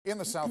In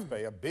the South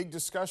Bay, a big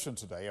discussion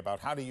today about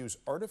how to use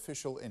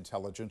artificial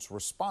intelligence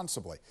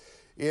responsibly.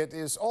 It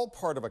is all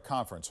part of a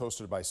conference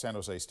hosted by San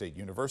Jose State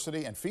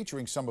University and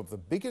featuring some of the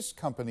biggest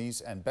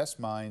companies and best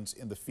minds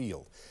in the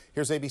field.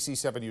 Here's ABC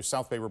 7 News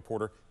South Bay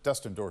reporter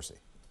Dustin Dorsey.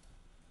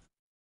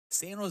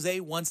 San Jose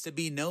wants to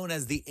be known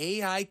as the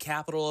AI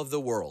capital of the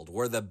world,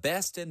 where the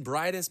best and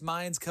brightest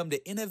minds come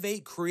to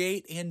innovate,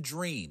 create, and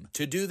dream.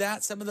 To do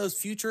that, some of those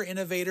future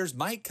innovators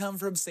might come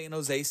from San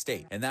Jose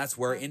State. And that's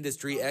where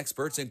industry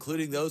experts,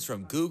 including those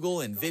from Google,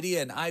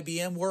 NVIDIA, and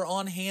IBM, were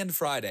on hand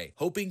Friday,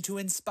 hoping to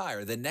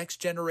inspire the next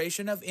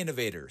generation of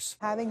innovators.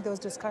 Having those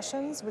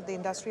discussions with the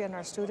industry and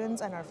our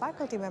students and our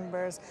faculty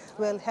members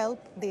will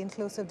help the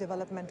inclusive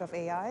development of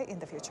AI in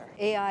the future.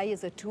 AI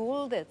is a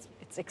tool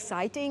it's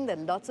exciting, that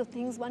lots of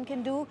things one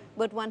can do,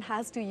 but one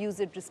has to use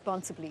it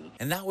responsibly.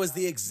 And that was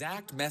the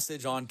exact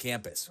message on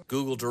campus.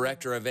 Google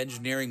Director of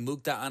Engineering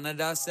Mukta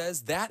Ananda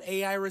says that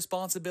AI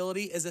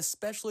responsibility is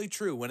especially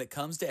true when it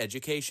comes to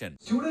education.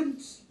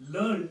 Students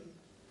learn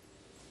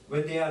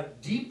when they are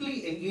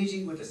deeply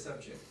engaging with a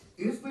subject.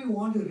 If we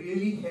want to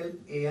really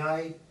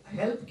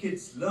help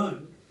kids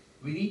learn,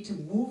 we need to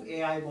move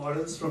AI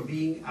models from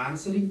being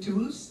answering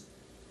tools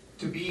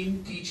to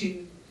being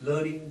teaching,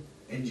 learning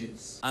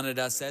engines.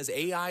 Ananda says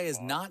AI is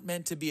not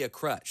meant to be a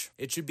crutch.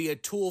 It should be a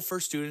tool for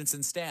students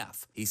and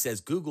staff. He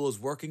says Google is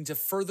working to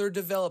further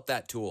develop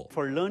that tool.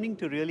 For learning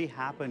to really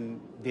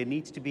happen, there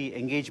needs to be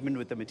engagement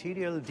with the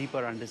material,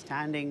 deeper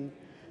understanding,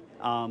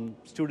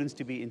 students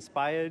to be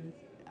inspired,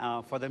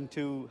 for them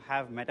to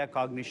have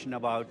metacognition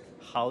about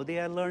how they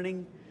are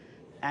learning.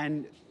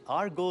 And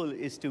our goal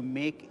is to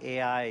make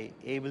AI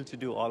able to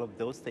do all of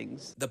those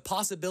things. The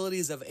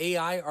possibilities of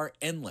AI are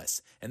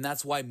endless, and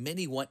that's why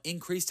many want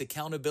increased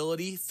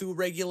accountability through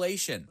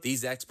regulation.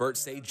 These experts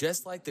say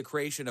just like the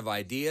creation of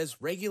ideas,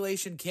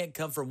 regulation can't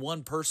come from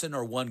one person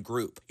or one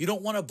group. You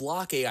don't want to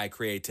block AI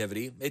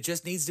creativity. It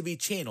just needs to be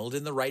channeled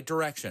in the right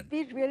direction.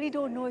 We really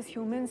don't know as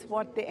humans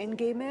what the end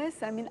game is.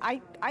 I mean,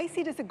 I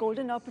see it as a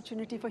golden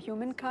opportunity for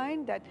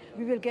humankind that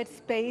we will get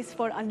space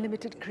for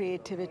unlimited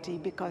creativity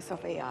because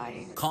of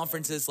AI.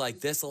 Conferences like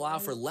this allow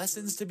for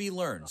lessons to be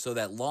learned so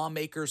that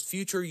lawmakers,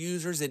 future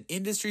users, and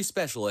industry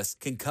specialists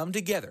can come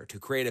together to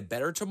create a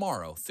better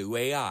tomorrow through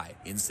AI.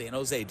 In San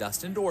Jose,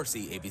 Dustin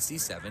Dorsey, ABC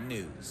 7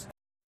 News.